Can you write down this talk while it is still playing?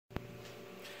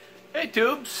Hey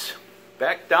tubes,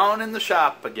 back down in the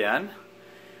shop again.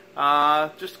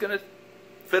 Just gonna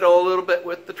fiddle a little bit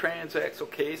with the Transaxle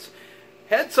case.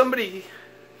 Had somebody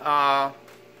comment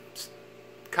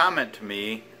to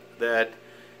me that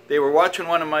they were watching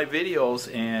one of my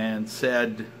videos and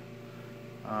said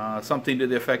something to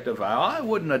the effect of, "Oh, I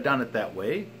wouldn't have done it that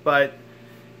way," but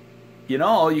you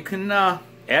know, you can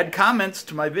add comments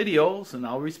to my videos and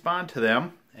I'll respond to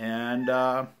them,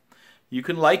 and you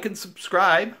can like and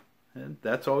subscribe, and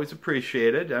that's always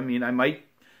appreciated. I mean, I might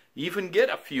even get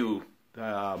a few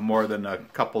more than a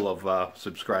couple of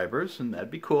subscribers, and that'd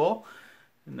be cool.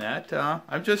 And that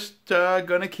I'm just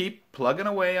gonna keep plugging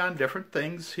away on different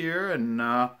things here and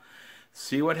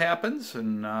see what happens,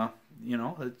 and you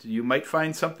know, you might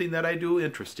find something that I do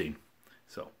interesting.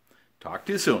 So talk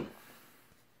to you soon.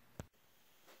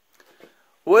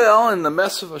 Well, in the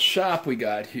mess of a shop we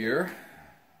got here,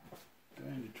 I'm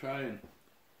going to try and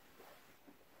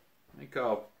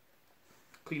I'll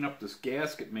clean up this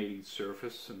gasket mating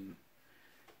surface and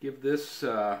give this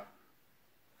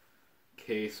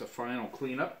case a final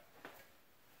cleanup.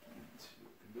 Let's see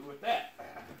what we can do with that.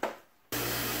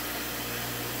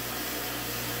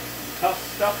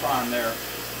 Tough stuff on there.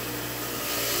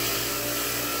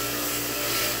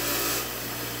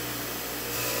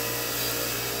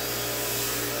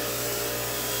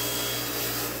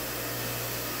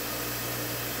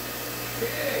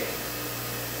 Okay,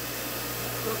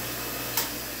 that looks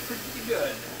pretty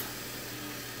good.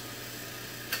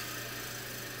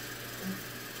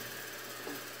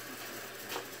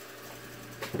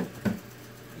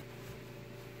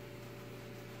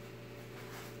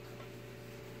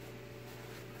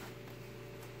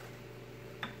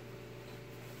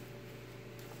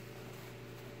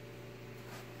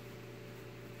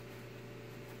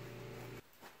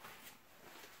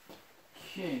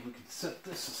 Okay, we can set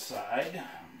this aside.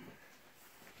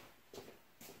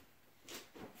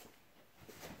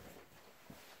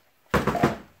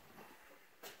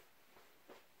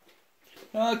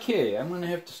 Okay, I'm going to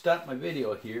have to stop my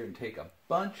video here and take a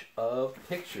bunch of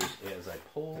pictures as I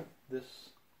pull this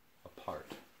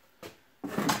apart. I'm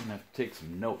going to have to take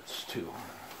some notes too.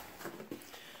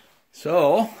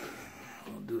 So,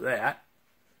 we'll do that.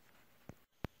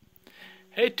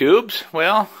 Hey tubes,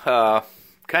 well,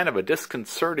 kind of a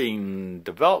disconcerting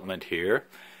development here.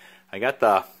 I got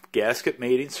the gasket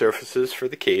mating surfaces for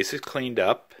the cases cleaned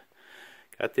up.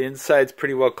 Got the insides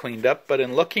pretty well cleaned up, but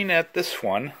in looking at this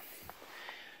one,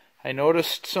 I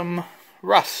noticed some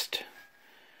rust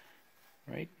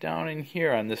right down in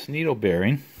here on this needle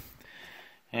bearing.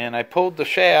 And I pulled the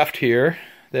shaft here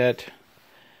that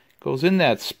goes in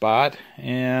that spot,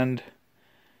 and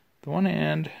the one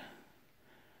end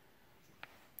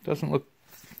doesn't look,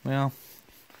 well,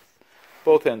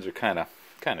 both ends are kind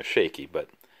of shaky, but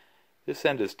this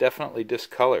end is definitely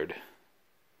discolored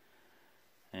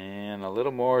and a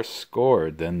little more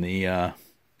scored than the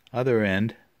other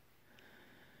end.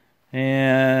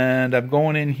 And I'm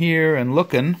going in here and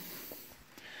looking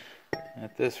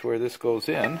at this, where this goes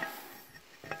in,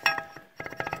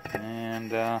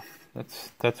 and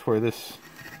that's where this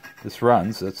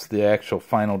runs. That's the actual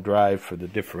final drive for the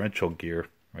differential gear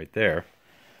right there.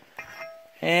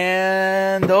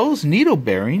 And those needle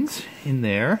bearings in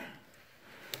there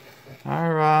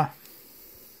are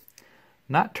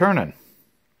not turning.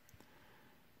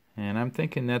 And I'm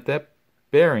thinking that that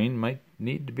bearing might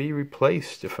need to be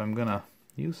replaced if I'm going to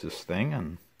use this thing.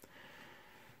 And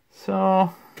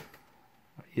so,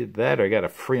 either that or I got to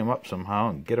free them up somehow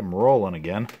and get them rolling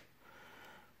again.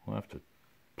 We'll have to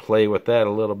play with that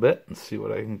a little bit and see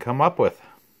what I can come up with.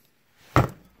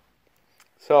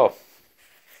 So,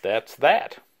 that's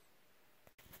that.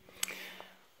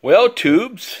 Well,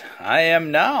 tubes, I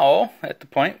am now at the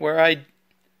point where I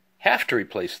have to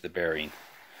replace the bearing.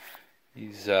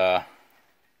 These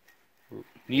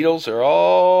needles are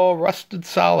all rusted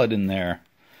solid in there.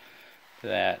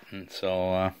 And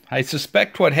so I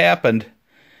suspect what happened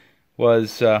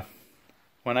was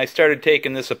when I started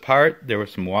taking this apart, there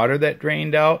was some water that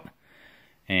drained out,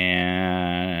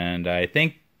 and I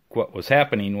think what was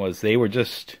happening was they were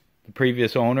just, the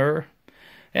previous owner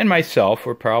and myself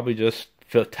were probably just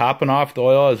topping off the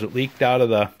oil as it leaked out of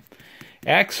the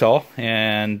axle,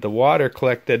 and the water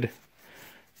collected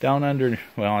down under,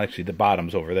 well, actually the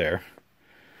bottom's over there,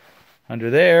 under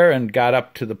there, and got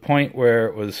up to the point where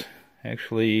it was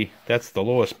actually, that's the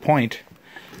lowest point.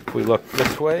 If we look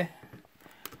this way,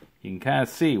 you can kind of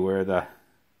see where that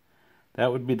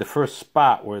would be the first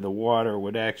spot where the water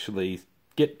would actually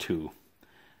get to.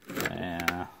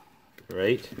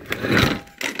 Right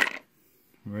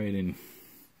in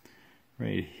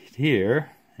right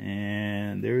here,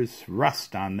 and there's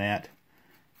rust on that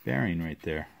bearing right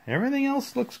there. Everything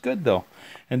else looks good though,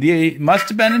 and it must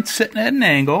have been sitting at an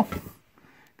angle,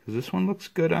 because this one looks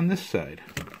good on this side,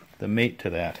 the mate to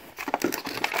that.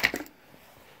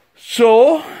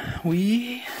 So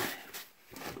we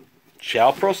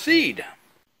shall proceed.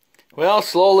 Well,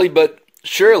 slowly but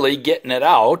surely getting it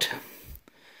out,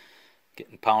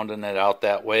 pounding it out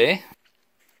that way.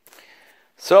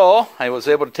 So I was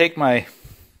able to take my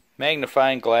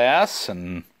magnifying glass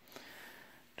and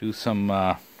do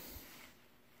some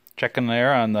checking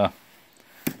there on the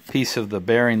piece of the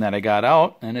bearing that I got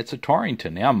out, and it's a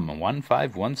Torrington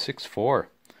M15164.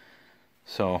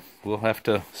 So we'll have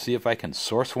to see if I can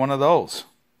source one of those.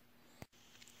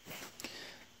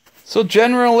 So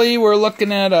generally we're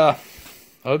looking at a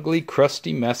ugly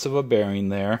crusty mess of a bearing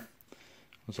there.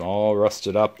 It was all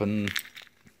rusted up and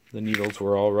the needles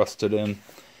were all rusted in.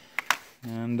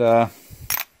 And we'll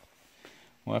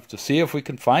have to see if we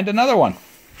can find another one.